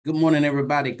Good morning,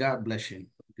 everybody. God bless you.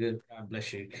 Good. God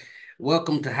bless you.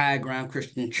 Welcome to High Ground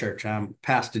Christian Church. I'm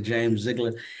Pastor James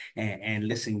Ziegler. And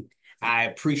listen, I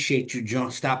appreciate you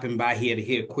stopping by here to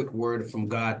hear a quick word from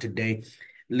God today.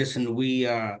 Listen, you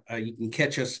can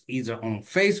catch us either on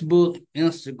Facebook,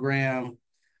 Instagram,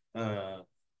 uh,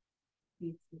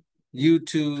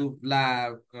 YouTube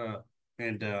live,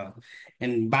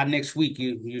 and by next week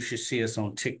you should see us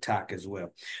on TikTok as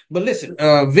well. But listen,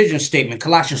 vision statement,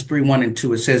 Colossians 3:1 and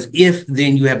 2, it says, "If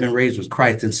then you have been raised with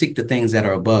Christ, and seek the things that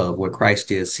are above, where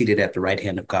Christ is seated at the right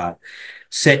hand of God.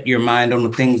 Set your mind on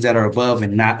the things that are above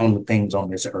and not on the things on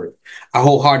this earth." I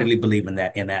wholeheartedly believe in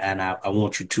that, and I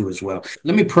want you to as well.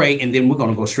 Let me pray, and then we're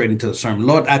going to go straight into the sermon.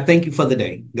 Lord, I thank you for the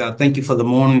day. God, thank you for the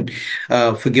morning.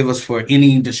 Forgive us for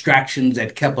any distractions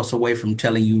that kept us away from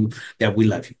telling you that we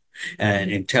love you.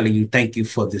 And telling you thank you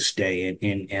for this day.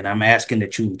 And I'm asking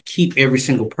that you keep every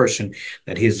single person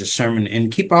that hears the sermon,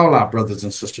 and keep all our brothers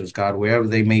and sisters, God, wherever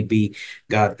they may be,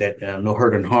 God, that no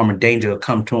hurt and harm and danger will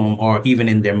come to them, or even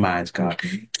in their minds, God.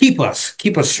 Keep us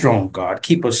strong, God.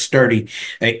 Keep us sturdy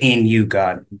in you,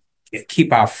 God.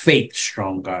 Keep our faith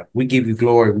strong, God. We give you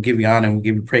glory, we give you honor, and we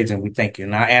give you praise, and we thank you.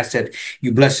 And I ask that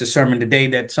you bless the sermon today,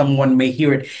 that someone may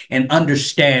hear it and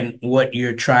understand what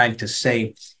you're trying to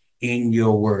say in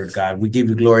your word, God. We give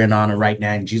you glory and honor right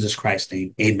now in Jesus Christ's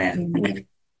name. Amen.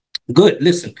 Good.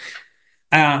 Listen,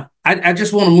 I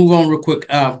just want to move on real quick.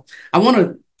 I want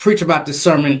to preach about this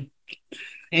sermon,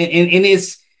 and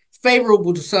it's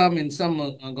favorable to some, and some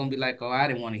are going to be like, "Oh, I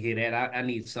didn't want to hear that. I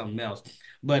need something else."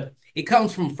 But it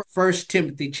comes from First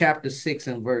Timothy chapter 6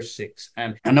 and verse 6.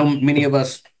 And I know many of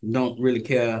us don't really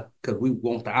care because we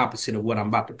want the opposite of what I'm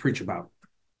about to preach about.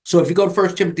 So if you go to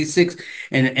First Timothy 6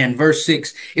 and verse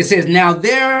 6, it says, "Now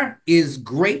there is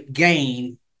great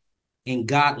gain in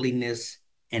godliness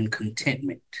and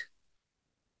contentment."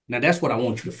 Now that's what I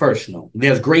want you to first know.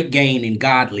 There's great gain in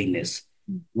godliness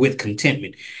with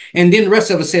contentment. And then the rest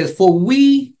of it says, "For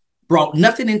we brought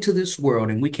nothing into this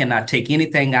world, and we cannot take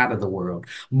anything out of the world.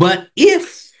 But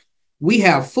if we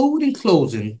have food and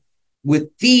clothing,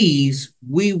 with these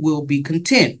we will be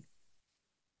content."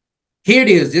 Here it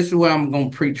is. This is what I'm going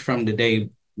to preach from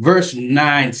today. Verse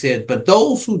 9 says, "But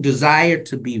those who desire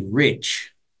to be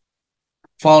rich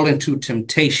fall into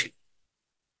temptation,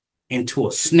 into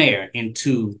a snare,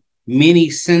 into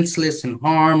many senseless and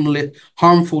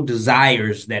harmful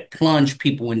desires that plunge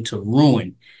people into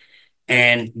ruin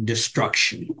and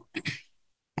destruction."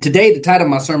 Today, the title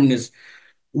of my sermon is,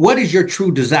 "What is your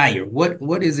true desire?"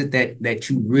 What is it that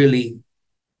you really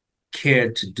care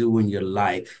to do in your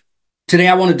life? Today,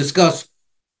 I want to discuss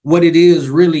what it is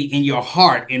really in your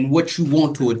heart and what you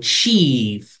want to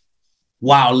achieve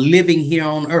while living here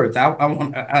on earth.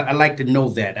 I like to know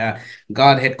that.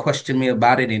 God had questioned me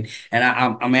about it, and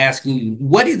I'm asking you,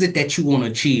 what is it that you want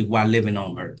to achieve while living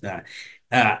on earth?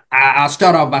 I'll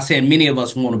start off by saying many of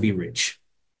us want to be rich.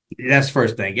 That's the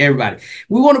first thing. Everybody,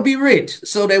 we want to be rich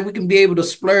so that we can be able to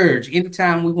splurge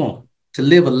anytime we want, to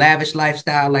live a lavish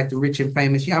lifestyle like the rich and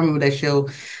famous. Y'all remember that show,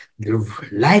 The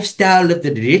Lifestyle of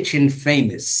the Rich and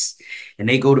Famous? And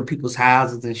they go to people's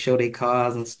houses and show their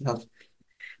cars and stuff.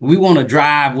 We want to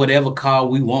drive whatever car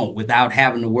we want without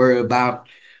having to worry about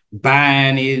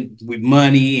buying it with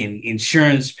money and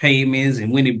insurance payments.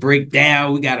 And when it break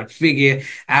down, we got to figure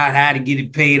out how to get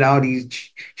it paid. All these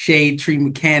shade tree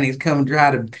mechanics come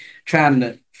trying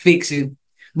to fix it.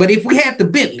 But if we had the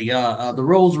Bentley, the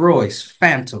Rolls Royce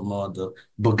Phantom, or the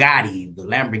Bugatti, the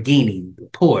Lamborghini, the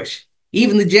Porsche,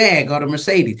 even the Jag or the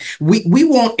Mercedes, we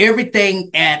want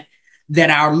everything that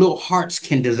our little hearts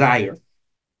can desire.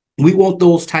 We want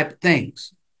those type of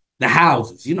things. The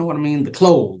houses, you know what I mean? The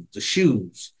clothes, the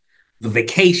shoes, the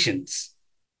vacations.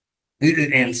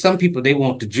 And some people, they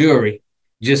want the jewelry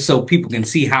just so people can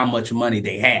see how much money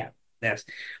they have. That's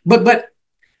but but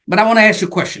but I want to ask you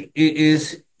a question.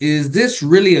 Is this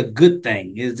really a good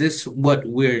thing? Is this what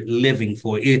we're living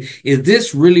for? Is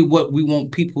this really what we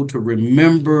want people to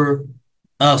remember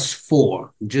us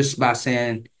for, just by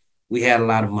saying we had a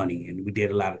lot of money and we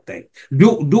did a lot of things?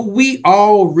 Do we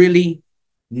all really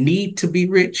need to be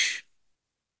rich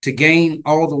to gain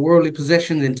all the worldly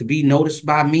possessions and to be noticed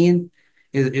by men?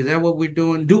 Is that what we're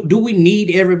doing? Do we need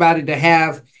everybody to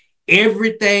have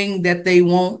everything that they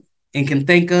want and can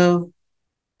think of?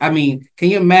 I mean, can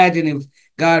you imagine if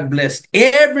God blessed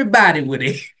everybody with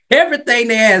it? Everything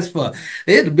they asked for.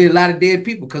 There'd be a lot of dead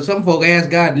people because some folk ask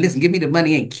God, "Listen, give me the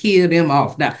money and kill them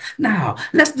off." Now,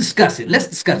 let's discuss it. Let's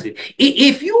discuss it.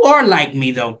 If you are like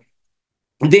me, though,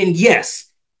 then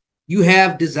yes, you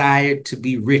have desired to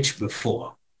be rich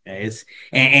before. It's,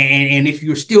 and if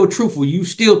you're still truthful, you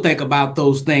still think about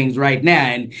those things right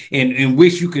now, and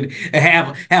wish you could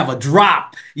have a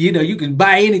drop. You know, you can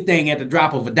buy anything at the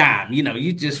drop of a dime. You know,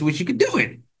 you just wish you could do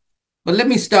it. But let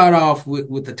me start off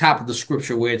with the top of the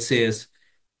scripture where it says,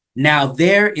 "Now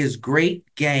there is great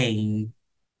gain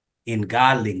in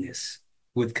godliness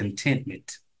with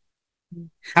contentment."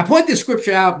 I point this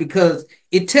scripture out because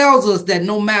it tells us that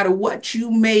no matter what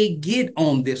you may get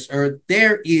on this earth,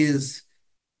 there is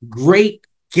great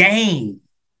gain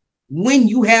when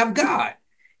you have God.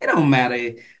 It don't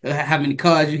matter how many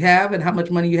cars you have and how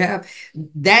much money you have.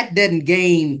 That doesn't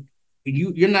gain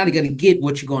you. You're not going to get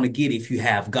what you're going to get if you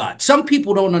have God. Some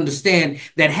people don't understand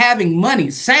that having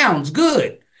money sounds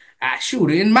good. I shoot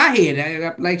it in my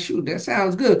head. I'm like, shoot, that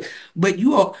sounds good. But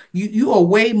you are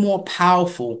way more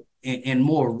powerful and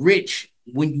more rich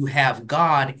when you have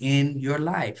God in your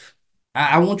life.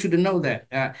 I want you to know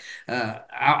that.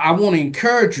 I want to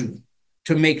encourage you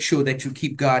to make sure that you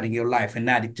keep God in your life and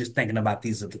not just thinking about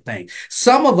these other things.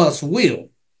 Some of us will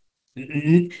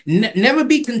never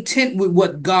be content with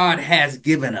what God has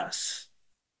given us.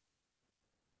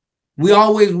 We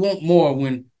always want more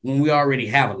when we already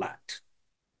have a lot.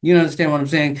 You understand what I'm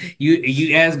saying?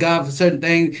 You ask God for certain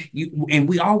things, and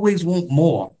we always want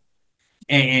more.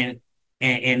 And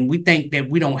and we think that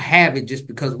we don't have it just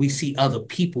because we see other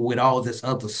people with all this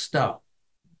other stuff.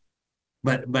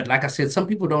 But like I said, some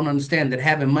people don't understand that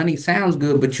having money sounds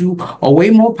good, but you are way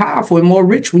more powerful and more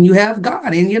rich when you have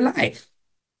God in your life.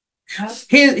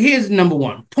 Here's number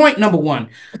one. Point number one.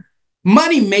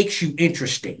 Money makes you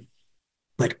interesting,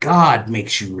 but God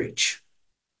makes you rich.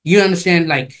 You understand?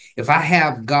 Like, if I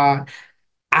have God,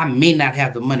 I may not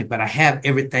have the money, but I have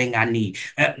everything I need.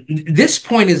 This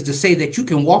point is to say that you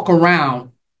can walk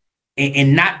around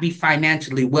and not be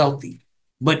financially wealthy.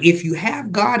 But if you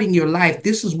have God in your life,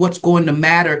 this is what's going to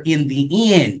matter in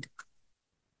the end.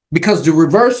 Because the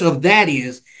reverse of that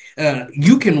is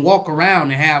you can walk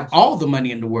around and have all the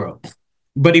money in the world.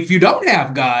 But if you don't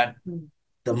have God,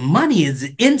 the money is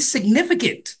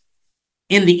insignificant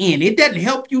in the end. It doesn't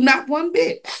help you not one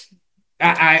bit.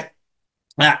 I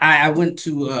went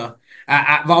to,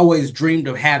 I've always dreamed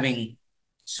of having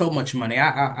so much money.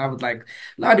 I was like,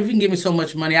 Lord, if you can give me so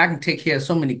much money, I can take care of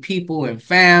so many people and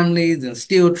families and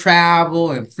still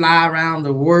travel and fly around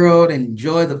the world and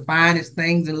enjoy the finest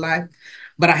things in life.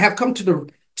 But I have come to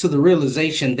the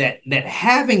realization that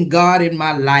having God in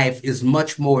my life is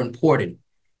much more important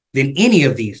than any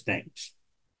of these things.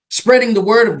 Spreading the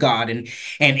word of God and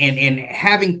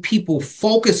having people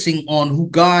focusing on who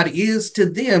God is to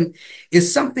them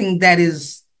is something that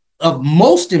is of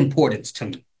most importance to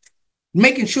me.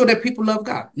 Making sure that people love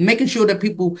God, making sure that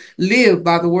people live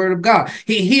by the word of God.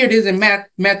 Here it is in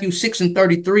Matthew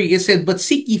 6:33. It says, "But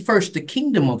seek ye first the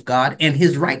kingdom of God and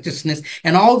his righteousness,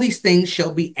 and all these things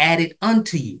shall be added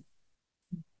unto you."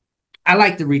 I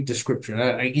like to read the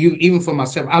scripture. Even for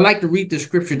myself, I like to read the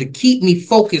scripture to keep me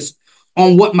focused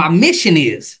on what my mission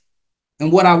is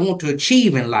and what I want to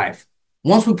achieve in life.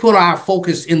 Once we put our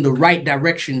focus in the right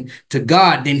direction to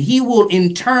God, then he will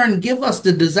in turn give us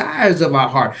the desires of our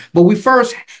heart. But we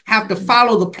first have to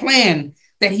follow the plan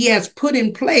that he has put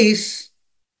in place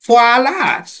for our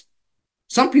lives.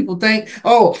 Some people think,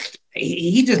 oh,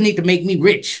 he just needs to make me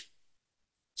rich.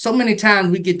 So many times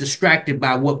we get distracted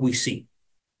by what we see.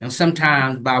 And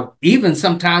sometimes by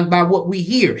what we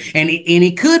hear. And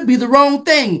it could be the wrong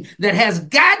thing that has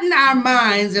gotten our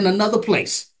minds in another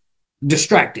place.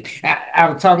 Distracted. I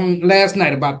was talking last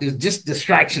night about this, just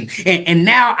distraction. And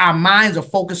now our minds are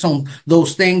focused on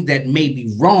those things that may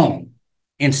be wrong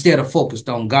instead of focused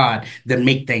on God that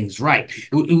make things right.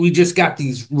 We just got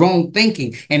these wrong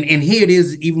thinking. And here it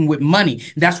is even with money.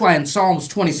 That's why in Psalms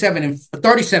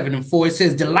 37:4, it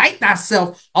says, "Delight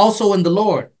thyself also in the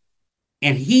Lord,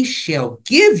 and he shall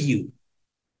give you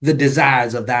the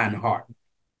desires of thine heart."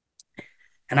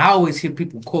 And I always hear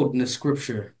people quoting this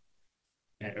scripture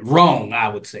wrong, I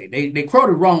would say. They quote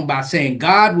it wrong by saying,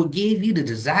 God will give you the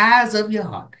desires of your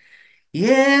heart.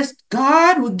 Yes,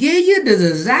 God will give you the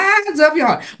desires of your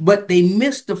heart. But they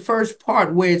missed the first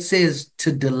part where it says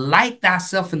to delight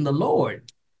thyself in the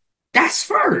Lord. That's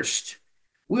first.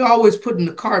 We always putting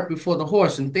the cart before the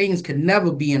horse, and things can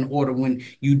never be in order when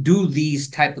you do these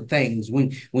type of things.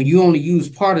 When you only use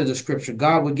part of the scripture,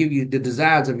 God will give you the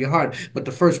desires of your heart. But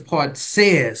the first part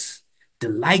says,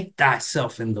 delight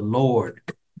thyself in the Lord,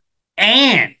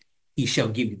 and he shall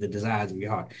give you the desires of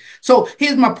your heart. So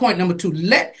here's my point number 2.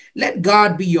 Let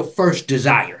God be your first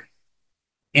desire,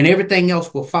 and everything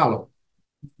else will follow.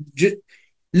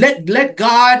 Let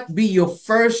God be your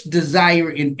first desire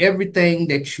in everything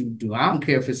that you do. I don't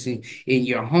care if it's in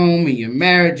your home, in your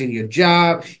marriage, in your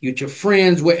job, with your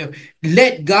friends, wherever.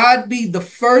 Let God be the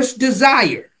first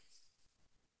desire,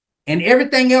 and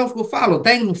everything else will follow.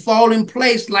 Things will fall in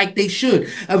place like they should.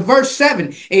 Verse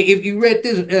 7, if you read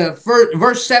this,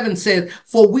 verse 7 says,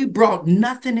 "For we brought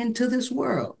nothing into this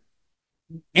world,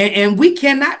 and we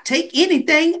cannot take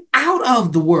anything out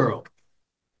of the world."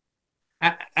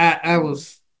 I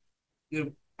was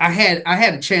I had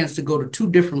a chance to go to two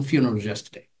different funerals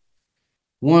yesterday.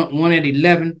 One at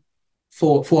 11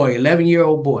 for an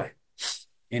 11-year-old boy,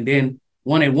 and then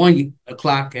one at 1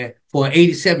 o'clock for an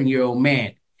 87-year-old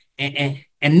man. And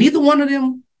neither one of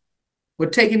them were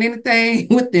taking anything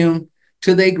with them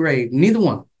to their grave. Neither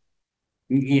one.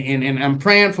 And I'm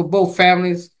praying for both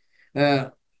families.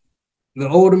 The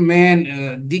older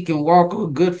man, Deacon Walker, a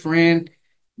good friend,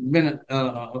 been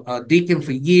a deacon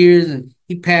for years, and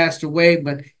he passed away,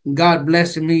 but God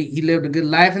blessed him. He lived a good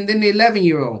life. And then the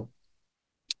 11-year-old,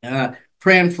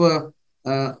 praying for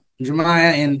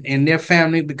Jemiah and their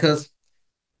family, because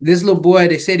this little boy,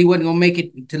 they said he wasn't going to make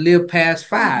it to live past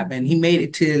 5, and he made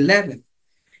it to 11.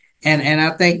 And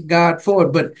I thank God for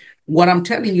it. But what I'm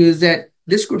telling you is that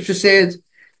this scripture says,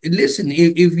 listen,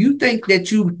 if you think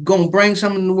that you're going to bring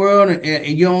something in the world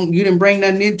and you didn't bring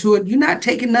nothing into it, you're not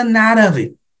taking nothing out of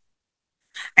it.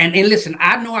 And listen,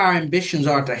 I know our ambitions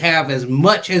are to have as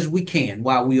much as we can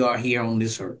while we are here on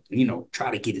this earth.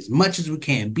 Try to get as much as we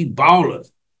can, be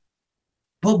ballers.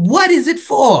 But what is it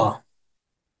for?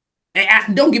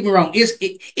 Don't get me wrong.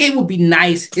 It would be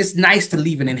nice. It's nice to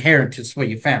leave an inheritance for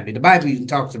your family. The Bible even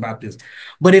talks about this.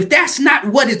 But if that's not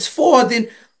what it's for, then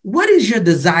what is your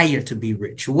desire to be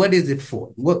rich? What is it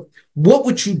for? What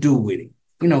would you do with it?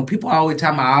 People always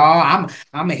talk about,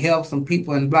 I'm gonna help some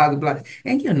people and blah blah blah.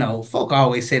 And folk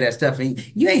always say that stuff, and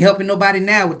you ain't helping nobody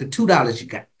now with the $2 you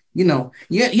got. You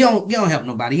don't help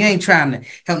nobody. You ain't trying to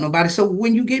help nobody. So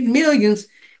when you get millions,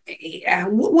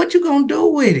 what you gonna do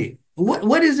with it?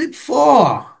 What is it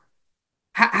for?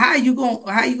 How you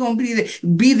gonna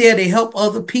be there to help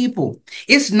other people?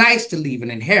 It's nice to leave an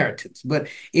inheritance, but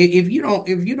if you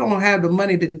don't have the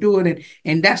money to do it,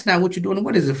 and that's not what you're doing,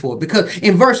 what is it for? Because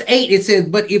in verse 8 it says,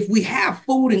 "But if we have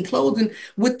food and clothing,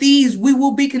 with these we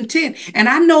will be content." And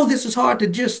I know this is hard to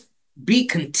just be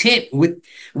content with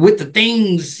the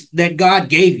things that God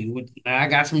gave you. I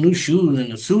got some new shoes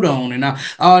and a suit on and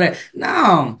all that.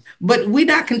 No, but we're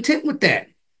not content with that.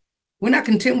 We're not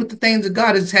content with the things that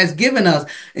God has given us.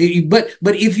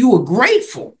 But if you were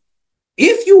grateful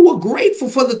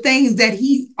for the things that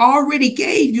he already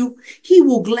gave you, he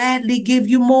will gladly give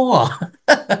you more.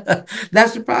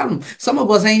 That's the problem. Some of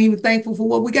us ain't even thankful for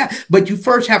what we got. But you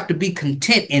first have to be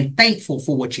content and thankful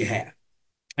for what you have.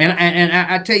 And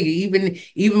I tell you,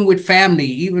 even with family,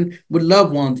 even with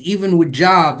loved ones, even with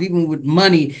jobs, even with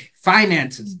money,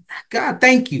 finances, God,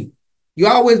 thank you. You're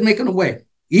always making a way.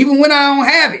 Even when I don't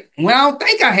have it, when I don't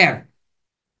think I have it,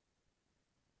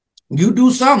 you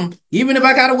do something. Even if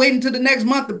I got to wait until the next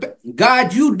month,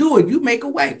 God, you do it. You make a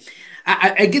way.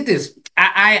 I get this.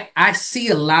 I see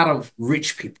a lot of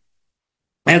rich people.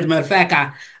 As a matter of fact,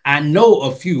 I know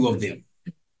a few of them.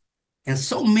 And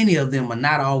so many of them are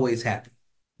not always happy.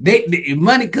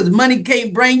 Because money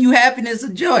can't bring you happiness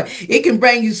or joy. It can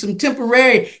bring you some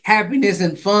temporary happiness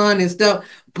and fun and stuff.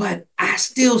 But I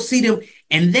still see them,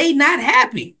 and they not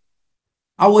happy.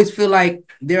 I always feel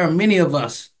like there are many of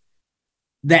us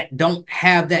that don't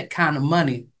have that kind of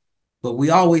money, but we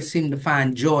always seem to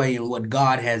find joy in what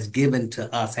God has given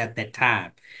to us at that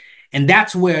time. And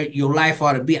that's where your life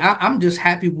ought to be. I'm just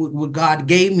happy with what God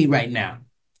gave me right now.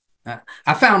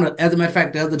 I found, as a matter of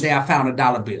fact, the other day I found a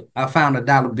dollar bill. I found a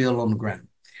dollar bill on the ground.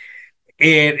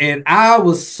 And I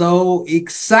was so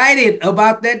excited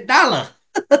about that dollar.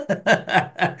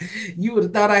 You would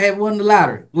have thought I had won the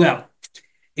lottery. Well,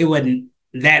 it wasn't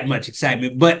that much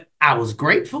excitement, but I was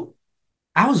grateful.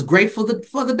 I was grateful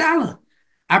for the dollar.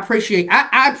 I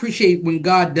appreciate when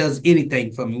God does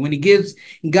anything for me. When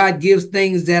God gives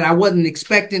things that I wasn't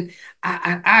expecting,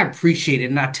 I appreciate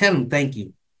it, and I tell him thank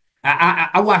you.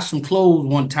 I washed some clothes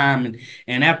one time,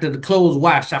 and after the clothes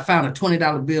washed, I found a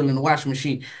 $20 bill in the washing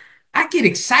machine. I get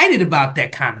excited about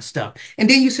that kind of stuff. And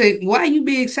then you say, why you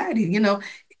be excited?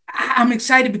 I'm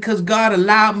excited because God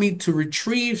allowed me to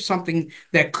retrieve something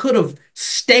that could have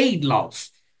stayed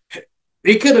lost.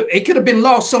 It could have been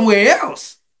lost somewhere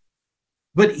else,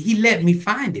 but he let me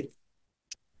find it.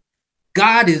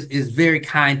 God is very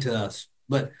kind to us,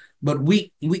 but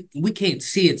we can't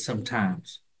see it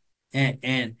sometimes.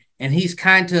 And he's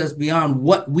kind to us beyond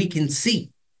what we can see.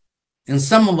 And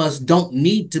some of us don't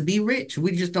need to be rich.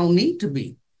 We just don't need to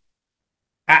be.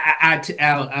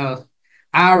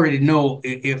 I already know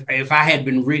if I had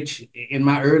been rich in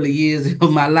my early years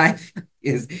of my life,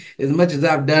 as much as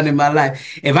I've done in my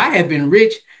life, if I had been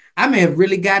rich, I may have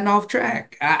really gotten off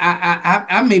track.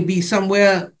 I may be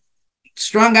somewhere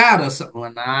strung out or something.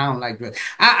 Well, no, I don't like drugs.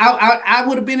 I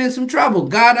would have been in some trouble.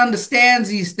 God understands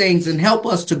these things and help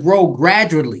us to grow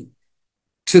gradually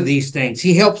to these things.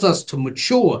 He helps us to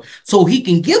mature so he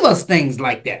can give us things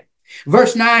like that.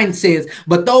 Verse 9 says,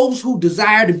 but those who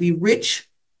desire to be rich,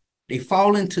 they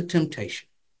fall into temptation.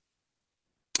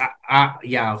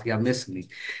 Y'all missing me.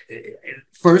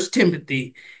 1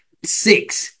 Timothy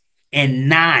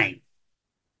 6:9.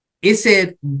 It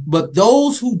said, but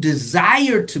those who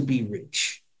desire to be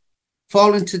rich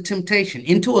fall into temptation,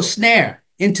 into a snare,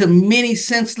 into many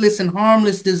senseless and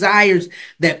harmless desires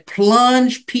that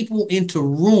plunge people into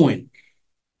ruin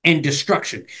and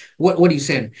destruction. What are you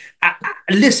saying?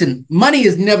 Listen, money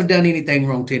has never done anything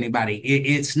wrong to anybody.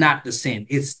 It's not the sin.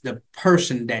 It's the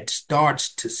person that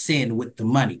starts to sin with the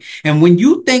money. And when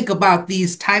you think about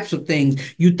these types of things,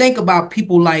 you think about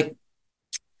people like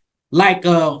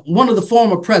one of the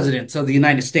former presidents of the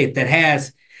United States that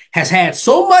has had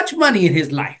so much money in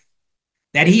his life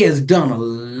that he has done a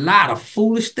lot of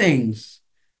foolish things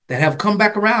that have come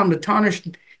back around to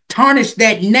tarnish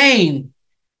that name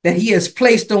that he has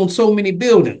placed on so many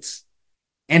buildings.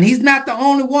 And he's not the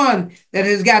only one that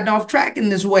has gotten off track in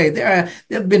this way. There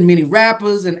have been many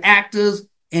rappers and actors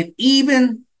and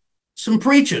even some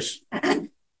preachers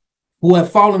who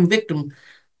have fallen victim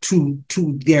to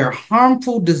their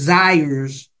harmful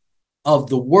desires of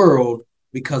the world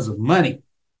because of money.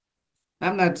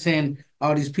 I'm not saying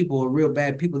all these people are real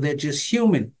bad people. They're just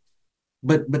human.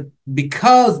 But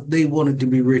because they wanted to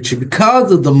be rich,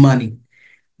 because of the money,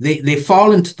 they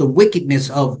fall into the wickedness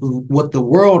of what the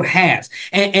world has.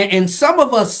 And some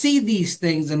of us see these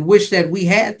things and wish that we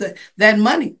had that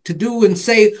money to do and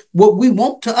say what we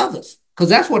want to others. Because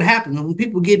that's what happens. When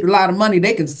people get a lot of money,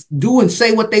 they can do and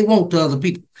say what they want to other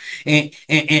people. And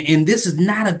this is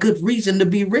not a good reason to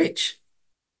be rich.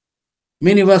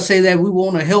 Many of us say that we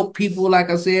want to help people, like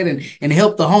I said, and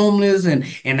help the homeless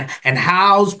and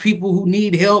house people who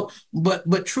need help.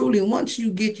 But truly, once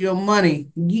you get your money,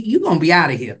 you're going to be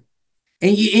out of here.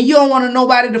 And you don't want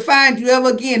nobody to find you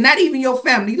ever again, not even your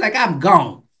family. You're like, I'm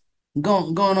gone.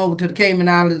 Going over to the Cayman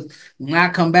Islands, and I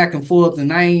come back and forth,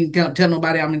 and I ain't tell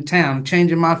nobody I'm in town. I'm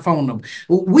changing my phone number.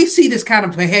 We see this kind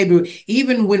of behavior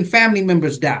even when family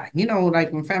members die. You know,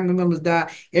 like when family members die,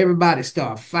 everybody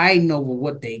start fighting over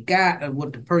what they got, or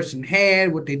what the person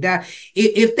had, what they died.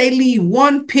 If they leave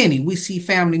one penny, we see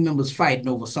family members fighting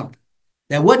over something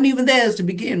that wasn't even theirs to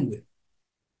begin with.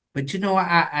 But you know,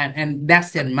 and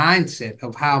that's that mindset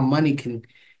of how money can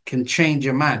change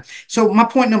your mind. So my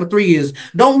point number 3 is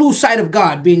don't lose sight of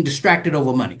God being distracted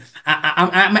over money.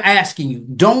 I'm asking you,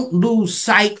 don't lose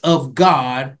sight of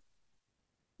God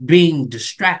being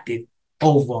distracted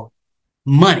over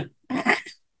money.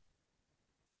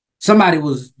 Somebody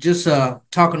was just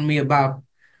talking to me about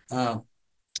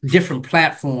different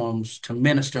platforms to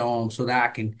minister on so that I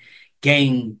can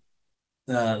gain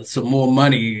some more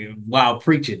money while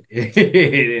preaching.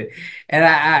 And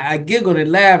I giggled and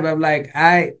laughed. I'm like,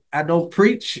 I don't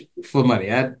preach for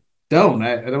money. I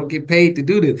don't get paid to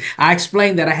do this. I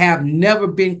explained that I have never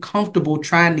been comfortable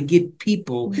trying to get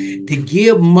people to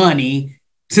give money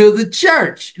to the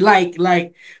church. Like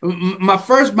my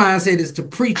first mindset is to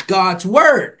preach God's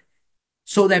word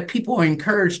so that people are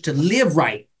encouraged to live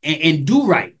right and do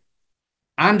right.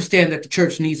 I understand that the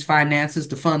church needs finances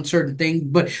to fund certain things,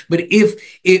 but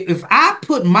if I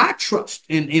put my trust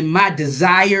in my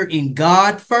desire in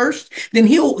God first, then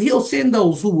he'll send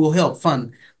those who will help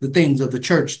fund the things of the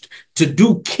church to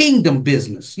do kingdom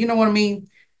business. You know what I mean?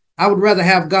 I would rather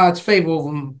have God's favor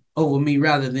over me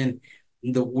rather than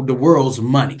the world's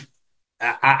money.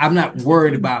 I'm not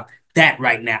worried about that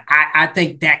right now. I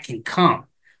think that can come.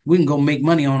 We can go make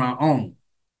money on our own.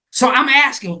 So I'm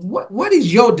asking, what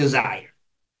is your desire?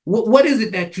 What is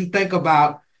it that you think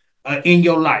about in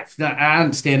your life? Now, I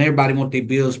understand everybody wants their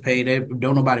bills paid.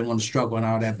 Don't nobody want to struggle and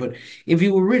all that. But if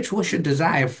you were rich, what's your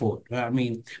desire for it? I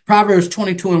mean, Proverbs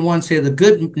 22:1 says, a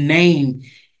good name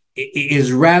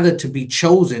is rather to be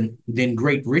chosen than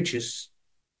great riches,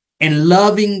 and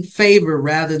loving favor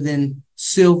rather than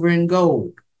silver and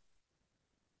gold.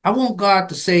 I want God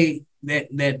to say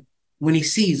that when he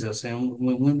sees us and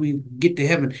when we get to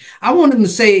heaven, I want him to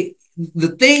say, the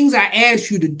things I asked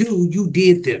you to do, you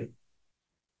did them.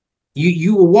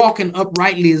 You were walking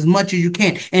uprightly as much as you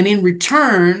can. And in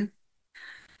return,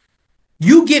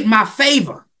 you get my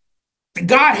favor.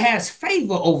 God has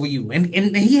favor over you.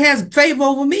 And he has favor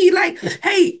over me. Like,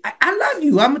 hey, I love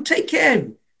you. I'm going to take care of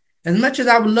you. As much as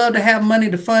I would love to have money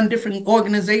to fund different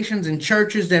organizations and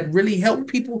churches that really help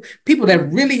people, people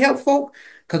that really help folk,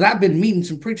 because I've been meeting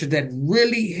some preachers that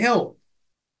really help.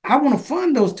 I want to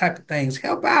fund those type of things,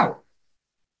 help out.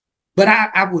 But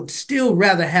I would still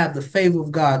rather have the favor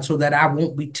of God so that I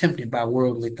won't be tempted by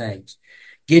worldly things.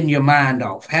 Getting your mind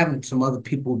off, having some other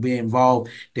people be involved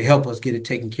to help us get it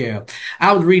taken care of.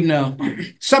 I was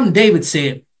reading something David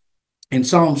said in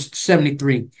Psalms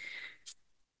 73.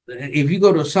 If you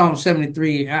go to Psalm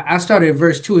 73, I started at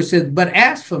verse 2. It says, "But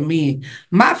as for me,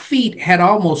 my feet had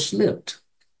almost slipped.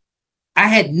 I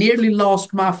had nearly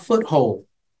lost my foothold,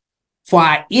 for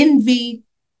I envied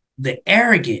the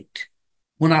arrogant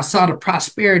when I saw the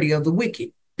prosperity of the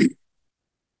wicked."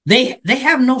 They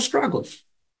have no struggles.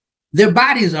 Their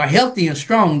bodies are healthy and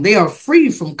strong. They are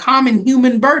free from common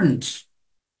human burdens.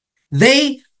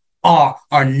 They are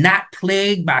not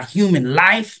plagued by human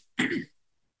life.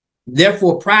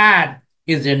 Therefore, pride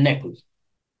is their necklace.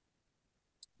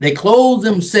 They clothe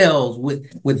themselves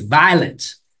with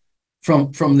violence.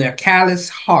 From their callous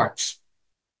hearts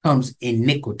comes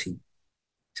iniquity,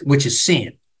 which is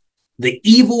sin. The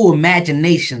evil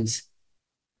imaginations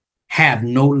have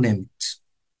no limits.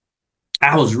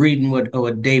 I was reading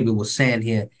what David was saying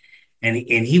here, and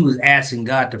he was asking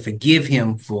God to forgive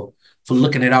him for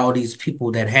looking at all these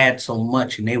people that had so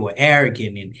much, and they were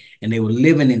arrogant, and they were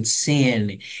living in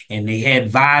sin, and they had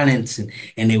violence,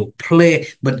 and they would play,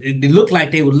 but it looked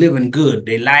like they were living good.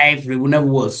 Their life, they never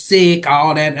was sick,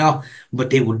 all that, but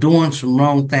they were doing some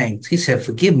wrong things. He said,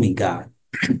 "Forgive me, God."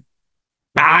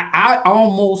 I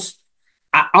almost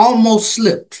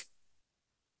slipped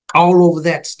all over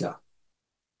that stuff.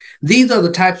 These are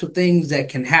the types of things that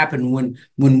can happen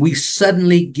when we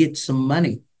suddenly get some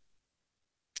money.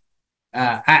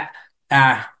 I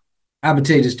would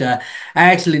tell you this.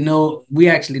 We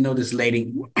actually know this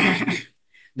lady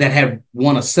that had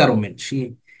won a settlement.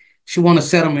 She won a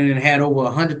settlement and had over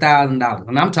 $100,000,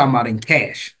 and I'm talking about in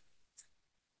cash.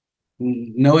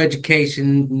 No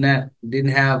education,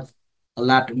 didn't have a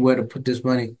lot to where to put this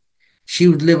money. She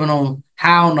was living on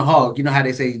high on the hog. You know how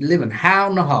they say living high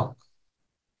on the hog.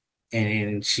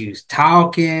 And she was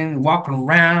talking, walking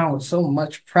around with so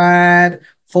much pride,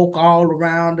 folk all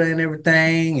around her and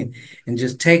everything, and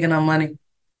just taking her money.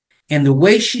 And the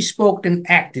way she spoke and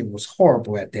acted was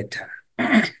horrible at that time.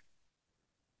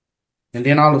 And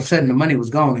then all of a sudden, the money was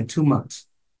gone in 2 months.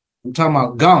 I'm talking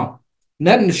about gone.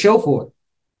 Nothing to show for it.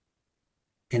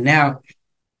 And now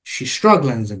she's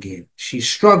struggling again. She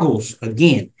struggles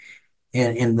again.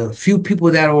 And the few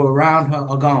people that are around her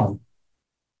are gone.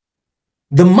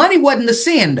 The money wasn't the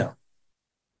sin, though.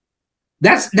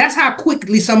 That's how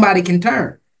quickly somebody can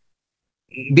turn.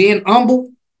 Being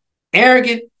humble,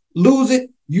 arrogant, lose it,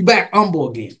 you back humble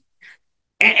again.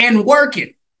 And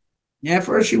working. Yeah, at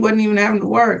first she wasn't even having to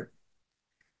work.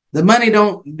 The money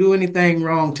don't do anything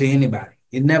wrong to anybody.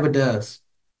 It never does.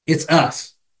 It's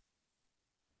us.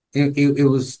 It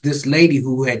was this lady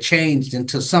who had changed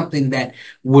into something that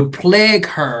would plague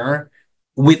her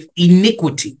with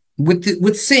iniquity,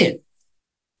 with sin.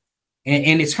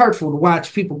 And it's hurtful to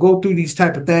watch people go through these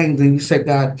type of things, and you say,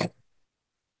 "God,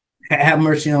 have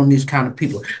mercy on these kind of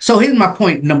people." So here's my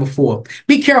point number 4.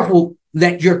 Be careful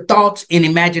that your thoughts and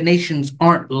imaginations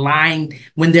aren't lined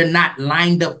when they're not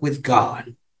lined up with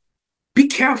God. Be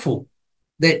careful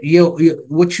that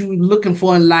what you're looking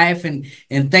for in life and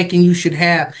thinking you should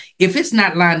have, if it's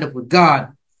not lined up with God,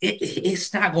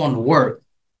 it's not going to work.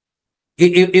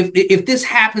 If this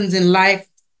happens in life,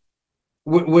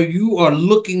 where you are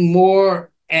looking more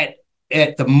at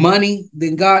the money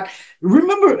than God.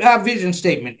 Remember our vision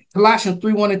statement, Colossians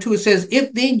 3:1-2. It says,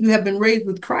 "If then you have been raised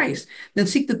with Christ, then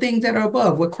seek the things that are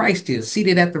above, where Christ is,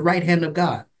 seated at the right hand of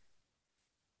God."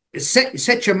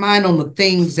 Set your mind on the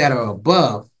things that are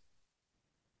above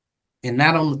and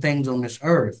not on the things on this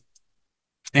earth.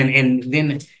 And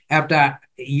then after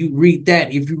you read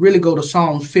that, if you really go to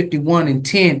Psalms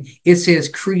 51:10, it says,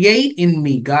 "Create in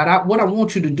me, God." What I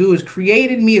want you to do is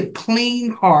create in me a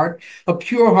clean heart, a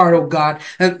pure heart, oh God,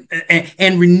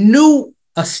 and renew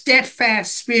a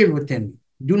steadfast spirit within me.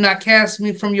 Do not cast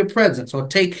me from your presence or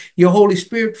take your Holy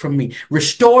Spirit from me.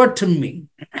 Restore to me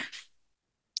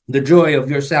the joy of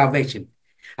your salvation.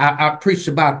 I preached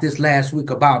about this last week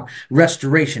about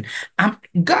restoration.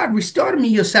 God, restore to me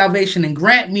your salvation and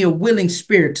grant me a willing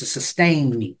spirit to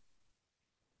sustain me.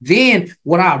 Then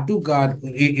what I'll do, God,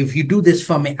 if you do this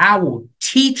for me, I will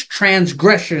teach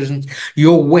transgressors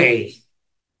your way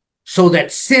so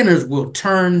that sinners will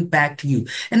turn back to you.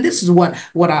 And this is what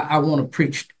I want to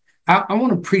preach. I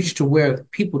want to preach to where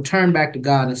people turn back to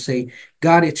God and say,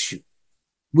 "God, it's you.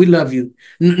 We love you.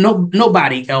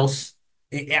 Nobody else.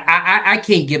 I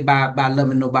can't get by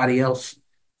loving nobody else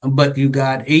but you,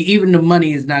 God. Even the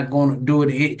money is not going to do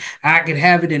it. I could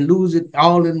have it and lose it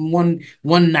all in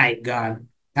one night, God.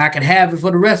 I could have it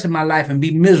for the rest of my life and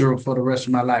be miserable for the rest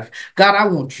of my life. God, I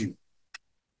want you.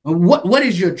 What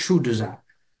is your true desire?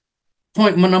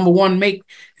 Point number one: make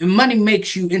money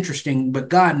makes you interesting, but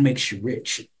God makes you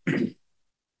rich.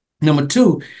 Number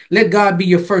two, let God be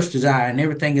your first desire and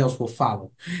everything else will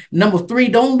follow. Number three,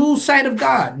 don't lose sight of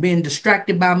God, being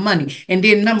distracted by money. And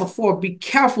then number four, be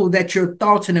careful that your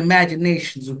thoughts and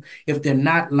imaginations, if they're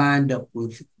not lined up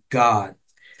with God.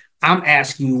 I'm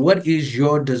asking you, what is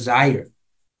your desire?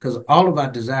 Because all of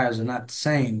our desires are not the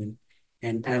same.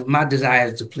 And my desire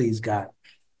is to please God.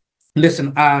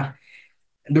 Listen,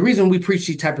 the reason we preach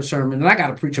these type of sermons, and I got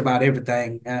to preach about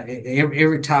everything,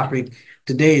 every topic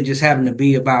today, it just happened to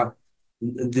be about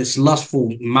this lustful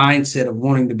mindset of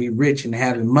wanting to be rich and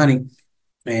having money,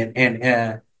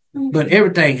 and but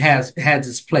everything has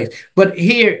its place. But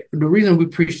here, the reason we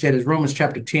preach that is Romans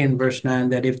chapter 10, verse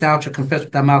 9, that if thou shalt confess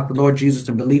with thy mouth the Lord Jesus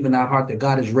and believe in thy heart that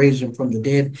God has raised him from the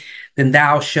dead, then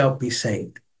thou shalt be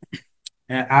saved.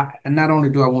 And not only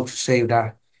do I want you saved,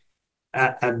 I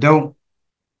don't.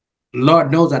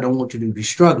 Lord knows I don't want you to be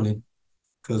struggling,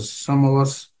 because some of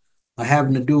us are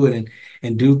having to do it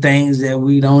and do things that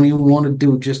we don't even want to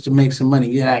do just to make some money.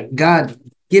 Yeah, God,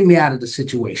 get me out of the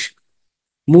situation.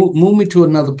 Move me to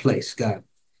another place, God.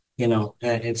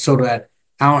 And so that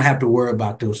I don't have to worry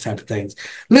about those type of things.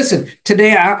 Listen,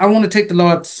 today I want to take the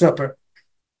Lord's Supper,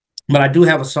 but I do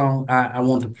have a song I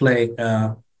want to play.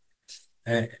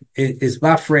 It's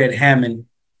by Fred Hammond.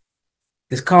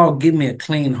 It's called "Give Me a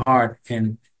Clean Heart,"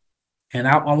 and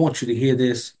I want you to hear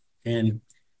this and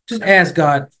just ask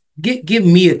God, give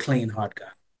me a clean heart,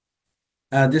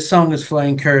 God. This song is for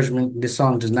encouragement. This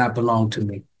song does not belong to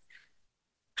me.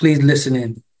 Please listen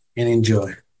in and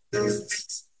enjoy.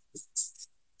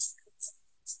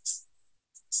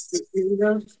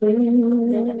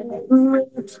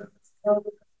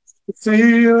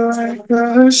 Feel like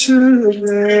I should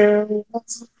have.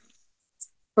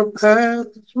 A path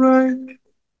is right.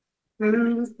 Do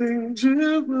the things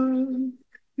you would.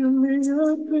 Give me a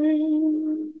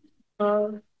thing.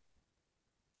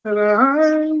 And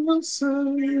I will say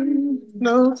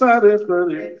nobody but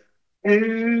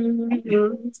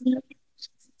you.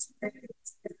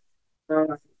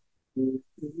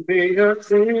 Be a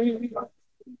thing.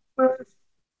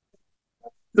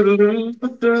 To lose the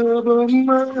double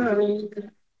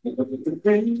mind. You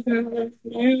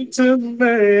to me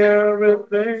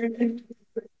everything.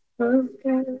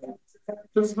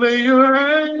 Just lay your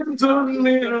hands on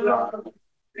me, Lord,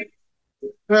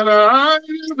 and I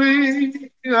will be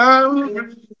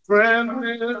brand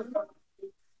new.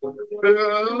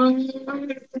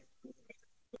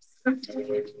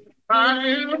 I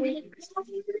am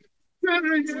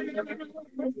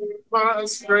my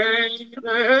strength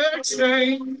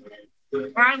exchange.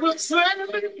 I will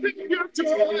stand in your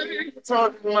joy,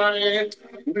 talk my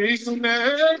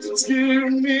weakness to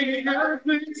me, and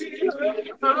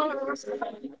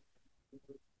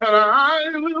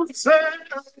I will stand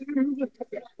you.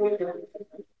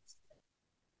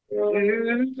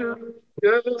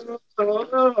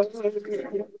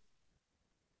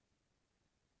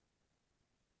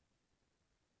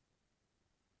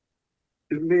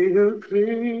 Give me a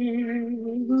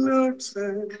clean heart,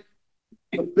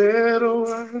 a better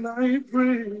one I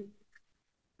pray.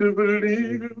 To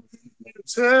believe you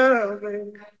tell me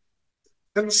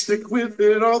and stick with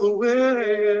it all the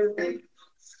way.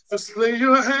 Just lay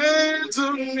your hands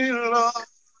on me, Lord,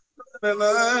 and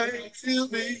I will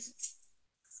be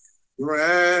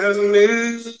brand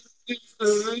new.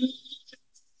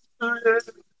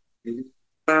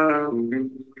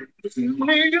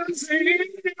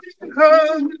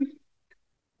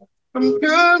 I'm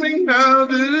coming now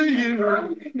to you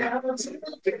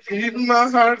to keep my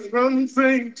heart from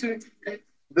fainting.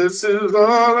 This is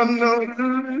all I know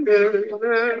to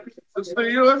do. Just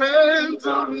lay your hands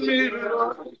on me,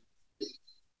 Lord,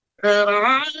 and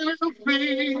I will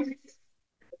be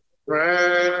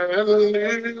brand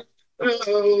new. I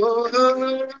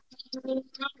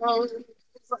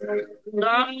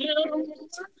am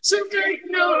to make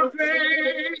your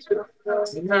face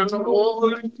and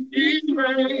holy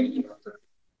rain.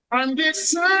 I'm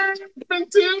decided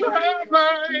to have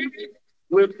life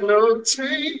with no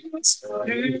chains.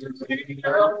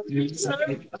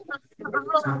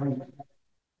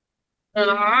 And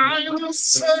I will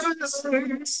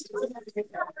celebrate.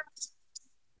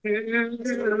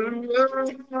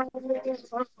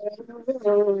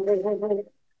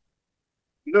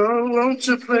 No, won't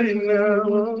you play now?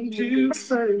 Won't you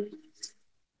play?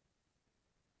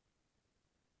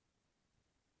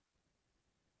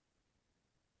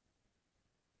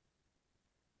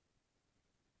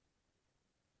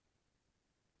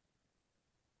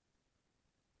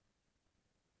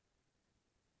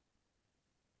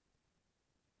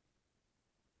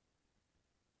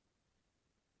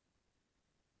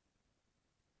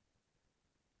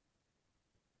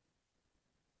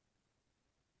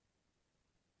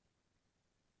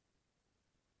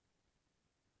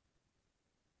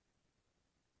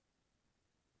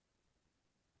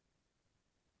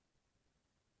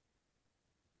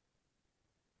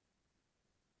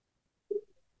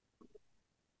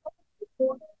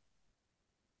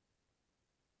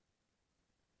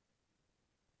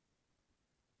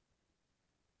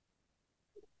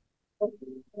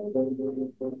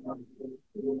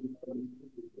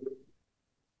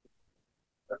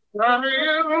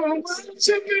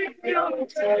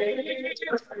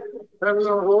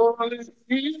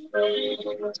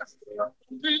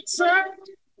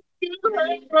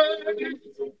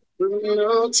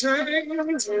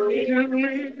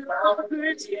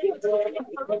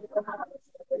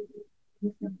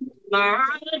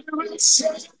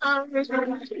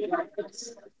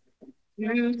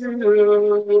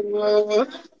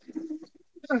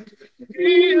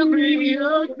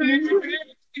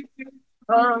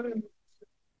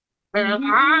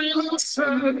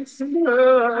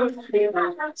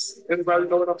 Anybody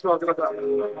know what I'm talking about?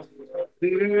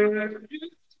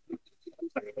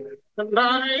 And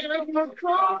I am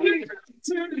calling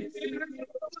to you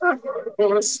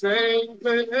for a same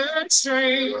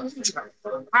exchange.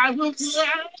 I will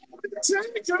gladly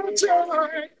take your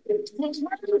joy.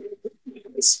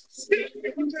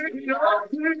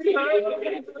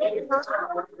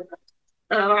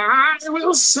 And I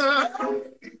will serve.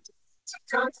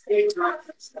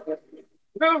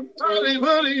 Nobody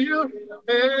but you.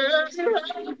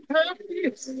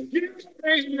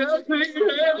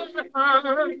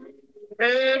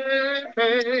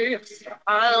 Hey,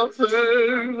 I'll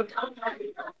serve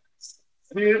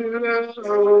you.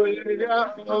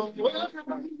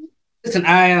 Listen,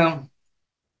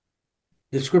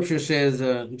 the scripture says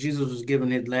Jesus was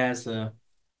giving his last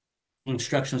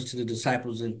instructions to the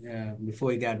disciples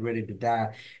before he got ready to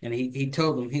die, and he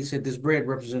told them, he said, "This bread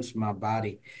represents my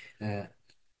body. Uh,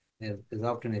 as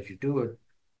often as you do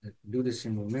this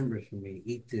in remembrance of me.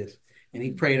 Eat this." And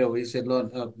he prayed over. He said,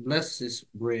 "Lord, bless this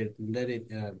bread. Let it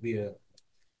be an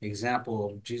example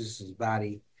of Jesus's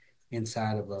body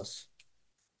inside of us,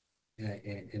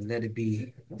 and let it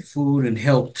be food and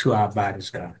help to our bodies,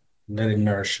 God. Let it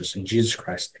nourish us in Jesus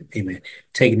Christ. Amen."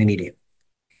 Take it and eat it.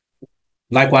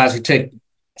 Likewise, he take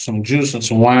some juice and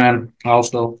some wine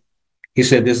also. He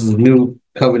said, "This is a new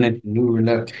covenant, new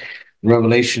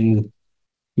revelation,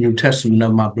 New Testament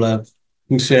of my blood."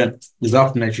 He said, "As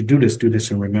often as you do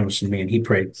this in remembrance of me." And he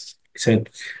prayed. He said,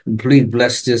 "Please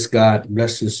bless this, God.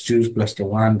 Bless this juice. Bless the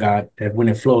wine, God, that when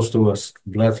it flows through us,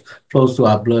 blood flows through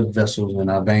our blood vessels and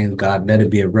our veins, God, let it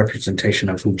be a representation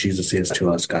of who Jesus is to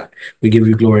us, God. We give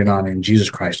you glory and honor in Jesus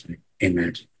Christ's name.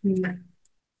 Amen." Amen.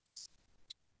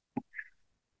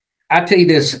 I tell you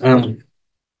this, I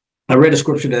read a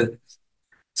scripture that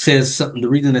says something, the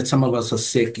reason that some of us are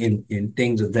sick and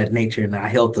things of that nature and our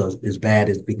health is bad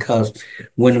is because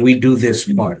when we do this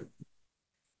part,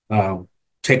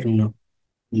 taking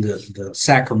the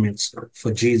sacraments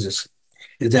for Jesus,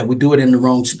 is that we do it in the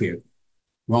wrong spirit,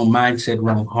 wrong mindset,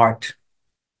 wrong heart.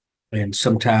 And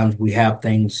sometimes we have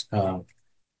things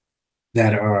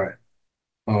that are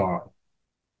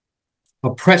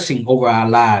oppressing over our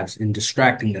lives and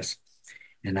distracting us.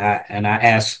 And I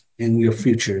ask in your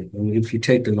future, if you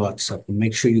take the Lord's Supper,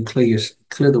 make sure you clear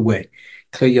the way,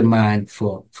 clear your mind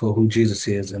for who Jesus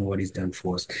is and what he's done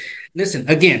for us. Listen,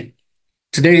 again,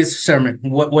 today's sermon,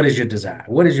 what is your desire?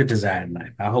 What is your desire in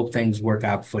life? I hope things work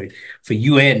out for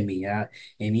you and me. And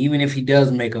even if he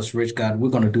does make us rich, God, we're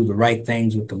going to do the right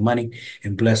things with the money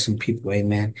and bless some people.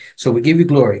 Amen. So we give you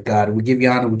glory, God. We give you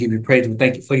honor. We give you praise. We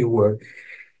thank you for your word.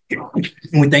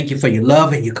 We thank you for your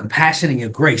love and your compassion and your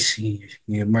grace and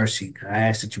your mercy. I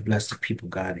ask that you bless the people,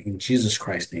 God, in Jesus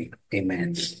Christ's name.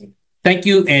 Amen. Thank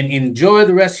you and enjoy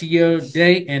the rest of your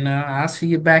day. And I'll see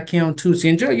you back here on Tuesday.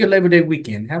 Enjoy your Labor Day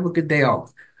weekend. Have a good day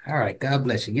off. All right. God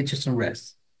bless you. Get you some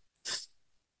rest.